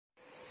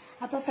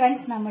അപ്പോൾ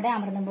ഫ്രണ്ട്സ്, നമ്മുടെ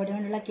അമൃതം പൊടി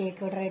കൊണ്ടുള്ള കേക്ക്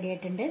ഇവിടെ റെഡി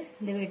ആയിട്ടുണ്ട്.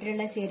 ഇത്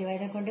വീട്ടിലുള്ള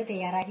ചേരുവകളെ കൊണ്ട്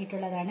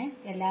തയ്യാറാക്കിയിട്ടുള്ളതാണ്.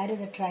 എല്ലാവരും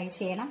ഇത് ട്രൈ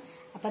ചെയ്യണം.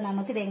 അപ്പൊ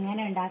നമുക്കിത്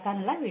എങ്ങനെ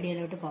ഉണ്ടാക്കാന്നുള്ള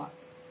വീഡിയോയിലോട്ട് പോവാം.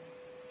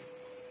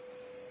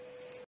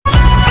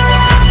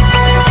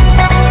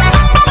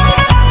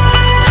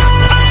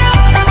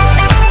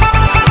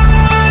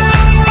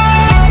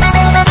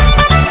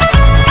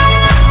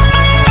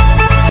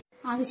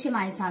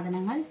 ആവശ്യമായ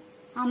സാധനങ്ങൾ: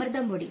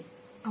 അമൃതം പൊടി.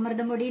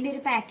 അമൃതം പൊടിയുടെ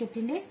ഒരു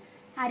പാക്കറ്റിന്റെ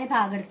അര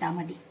ഭാഗം എടുത്താൽ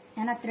മതി.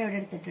 ഞാൻ അത്ര ഇവിടെ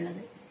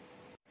എടുത്തിട്ടുള്ളത്.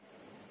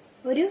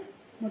 ഒരു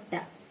മുട്ട,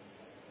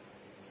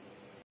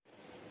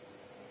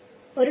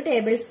 ഒരു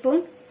ടേബിൾ സ്പൂൺ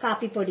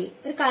കാപ്പിപ്പൊടി,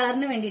 ഒരു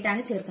കളറിന്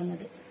വേണ്ടിയിട്ടാണ്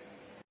ചേർക്കുന്നത്,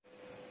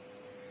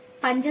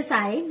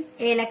 പഞ്ചസാരയും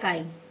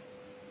ഏലക്കായും,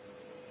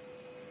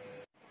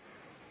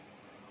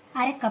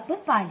 അര കപ്പ്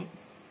പാല്.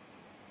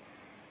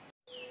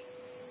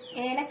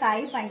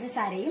 ഏലക്കായും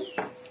പഞ്ചസാരയും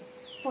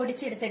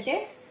പൊടിച്ചെടുത്തിട്ട്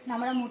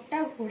നമ്മുടെ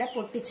മുട്ട കൂടെ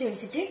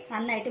പൊട്ടിച്ചൊഴിച്ചിട്ട്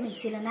നന്നായിട്ട്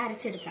മിക്സിയിൽ ഒന്ന്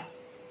അരച്ചെടുക്കാം.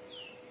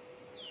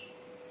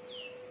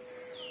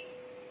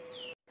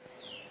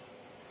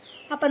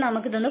 അപ്പൊ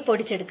നമുക്കിതൊന്ന്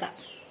പൊടിച്ചെടുക്കാം.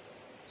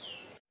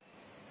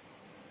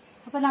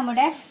 അപ്പൊ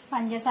നമ്മുടെ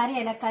പഞ്ചസാര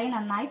ഏലക്കായി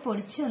നന്നായി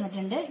പൊടിച്ചു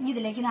വന്നിട്ടുണ്ട്. ഇനി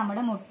ഇതിലേക്ക്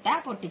നമ്മുടെ മുട്ട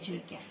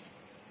പൊട്ടിച്ചൊഴിക്കാം.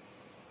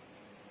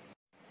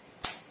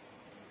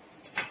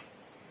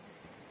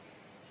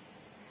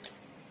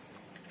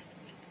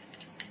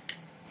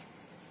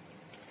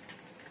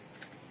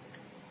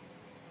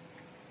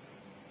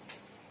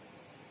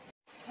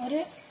 ഒരു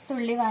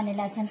തുള്ളി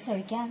വാനില എസൻസ്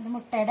ഒഴിക്കാം. ഇത്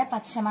മുട്ടയുടെ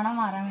പച്ചമണം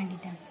മാറാൻ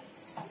വേണ്ടിയിട്ടാണ്.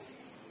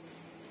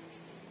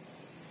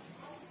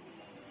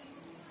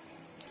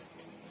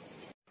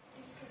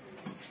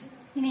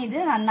 ഇനി ഇത്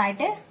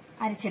നന്നായിട്ട്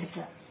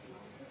അരച്ചെടുക്കുക.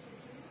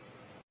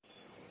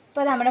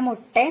 ഇപ്പൊ നമ്മുടെ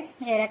മുട്ടയും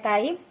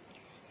ഏലക്കായും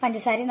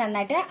പഞ്ചസാരയും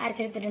നന്നായിട്ട്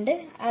അരച്ചെടുത്തിട്ടുണ്ട്.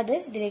 അത്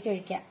ഇതിലേക്ക്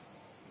ഒഴിക്കാം.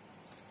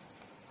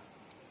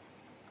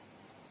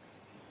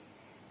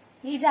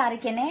 ഈ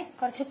ജാറിക്ക് തന്നെ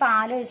കുറച്ച്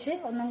പാലൊഴിച്ച്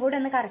ഒന്നും കൂടെ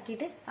ഒന്ന്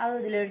കറക്കിയിട്ട് അത്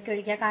ഇതിലേക്ക്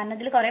ഒഴിക്കുക. കാരണം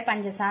ഇതിൽ കുറെ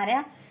പഞ്ചസാര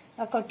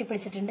ഒക്കെ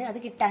ഒട്ടിപ്പിടിച്ചിട്ടുണ്ട്. അത്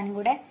കിട്ടാനും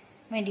കൂടെ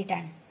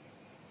വേണ്ടിയിട്ടാണ്.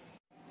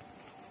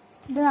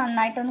 ഇത്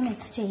നന്നായിട്ടൊന്ന്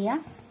മിക്സ് ചെയ്യാം.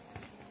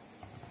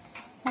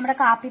 നമ്മുടെ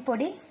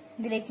കാപ്പിപ്പൊടി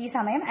ഇതിലേക്ക് ഈ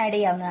സമയം ആഡ്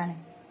ചെയ്യാവുന്നതാണ്.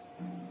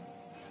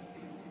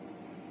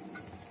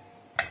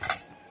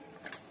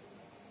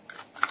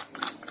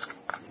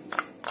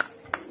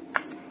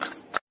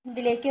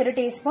 ഇതിലേക്ക് ഒരു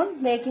ടീസ്പൂൺ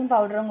ബേക്കിംഗ്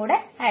പൗഡറും കൂടെ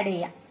ആഡ്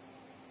ചെയ്യാം.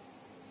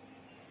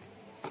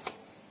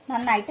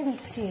 നന്നായിട്ട്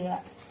മിക്സ് ചെയ്യുക.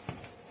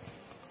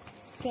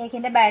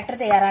 കേക്കിന്റെ ബാറ്റർ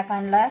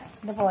തയ്യാറാക്കാനുള്ള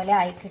ഇതുപോലെ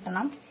ആയി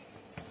കിട്ടണം.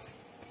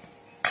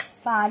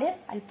 പാല്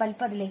അല്പം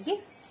അതിലേക്ക്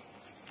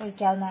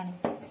ഒഴിക്കാവുന്നതാണ്.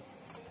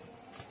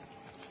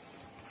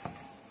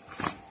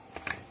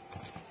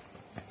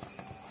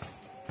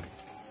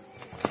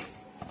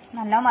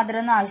 നല്ല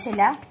മധുരമൊന്നും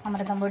ആവശ്യമില്ല.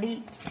 അമൃതം പൊടി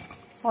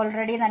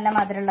ഓൾറെഡി നല്ല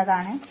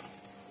മധുരമുള്ളതാണ്.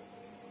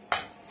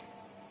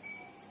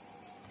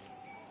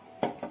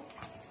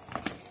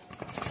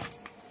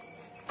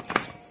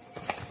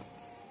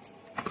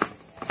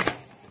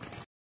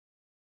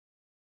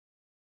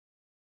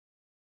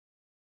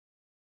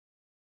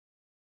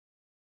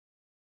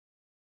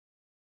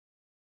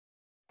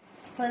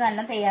 ഇപ്പോൾ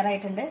നല്ല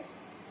തയ്യാറായിട്ടുണ്ട്.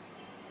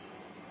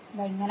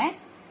 ഇങ്ങനെ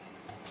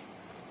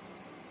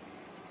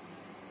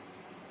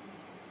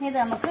ഇത്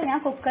നമുക്ക് ഞാൻ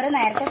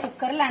നേരത്തെ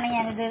കുക്കറിലാണ്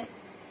ഞാനിത്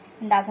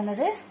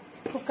ഉണ്ടാക്കുന്നത്.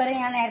 കുക്കർ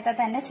ഞാൻ നേരത്തെ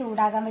തന്നെ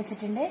ചൂടാകാൻ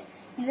വെച്ചിട്ടുണ്ട്.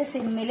 ഇത്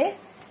സിമ്മിൽ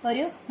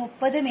ഒരു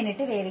 30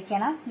 മിനിറ്റ്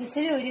വേവിക്കണം.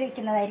 വിസിൽ ഊരി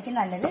വെക്കുന്നതായിരിക്കും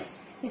നല്ലത്.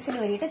 വിസിൽ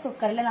ഊരിയിട്ട്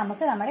കുക്കറിൽ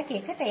നമുക്ക് നമ്മുടെ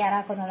കേക്ക്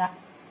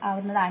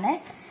തയ്യാറാവുന്നതാണ്.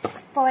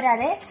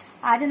 പോരാതെ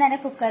ആദ്യം തന്നെ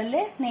കുക്കറിൽ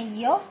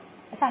നെയ്യോ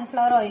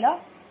സൺഫ്ലവർ ഓയിലോ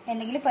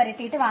എന്തെങ്കിലും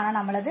പുരട്ടിയിട്ട് വേണം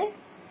നമ്മളത്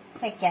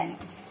വെക്കാൻ.